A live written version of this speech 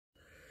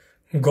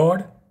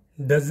God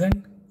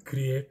doesn't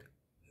create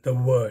the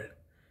world.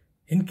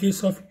 In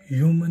case of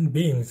human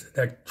beings,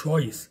 that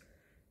choice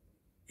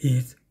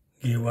is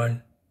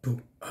given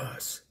to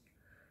us.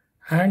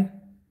 And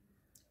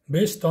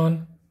based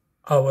on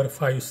our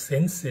five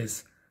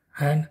senses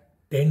and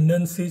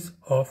tendencies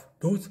of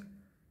those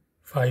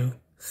five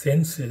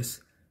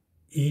senses,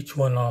 each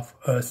one of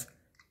us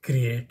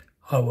create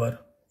our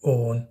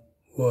own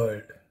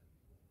world.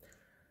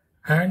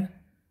 And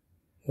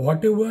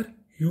whatever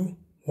you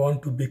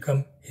want to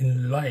become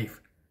in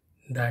life,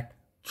 that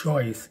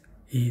choice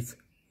is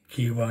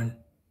given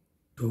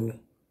to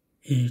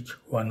each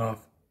one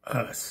of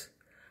us.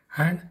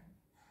 And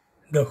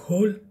the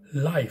whole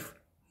life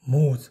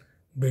moves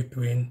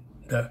between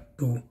the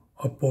two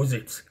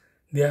opposites.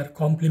 They are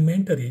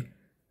complementary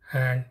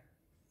and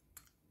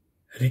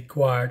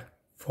required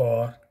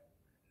for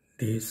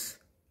this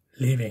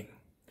living.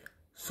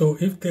 So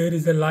if there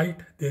is a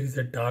light, there is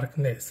a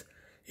darkness.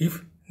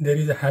 If there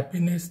is a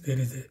happiness, there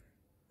is a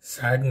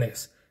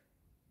sadness.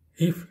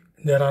 If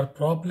there are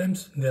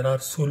problems, there are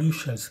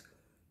solutions.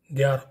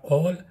 They are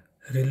all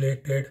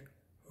related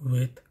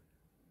with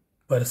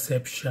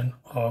perception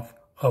of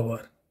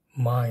our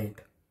mind.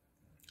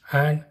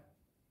 And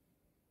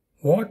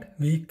what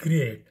we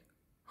create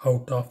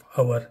out of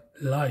our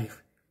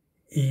life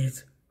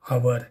is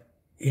our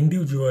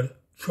individual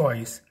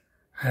choice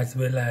as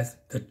well as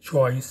the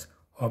choice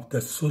of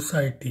the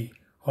society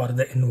or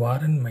the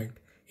environment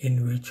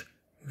in which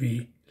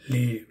we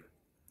live.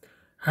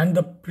 And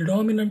the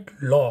predominant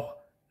law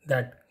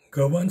that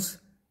governs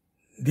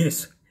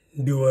this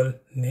dual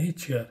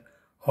nature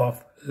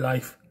of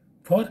life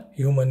for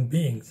human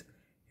beings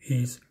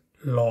is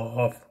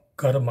law of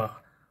karma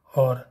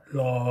or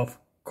law of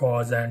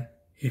cause and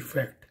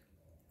effect.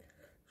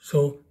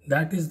 So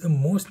that is the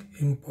most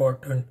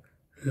important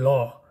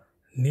law,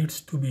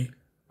 needs to be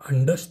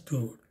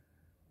understood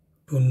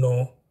to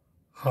know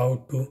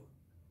how to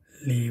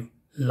live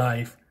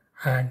life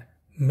and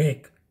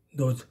make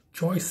those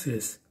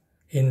choices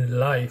in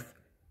life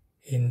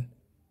in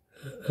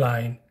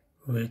line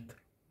with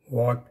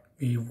what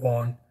we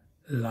want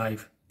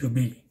life to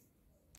be.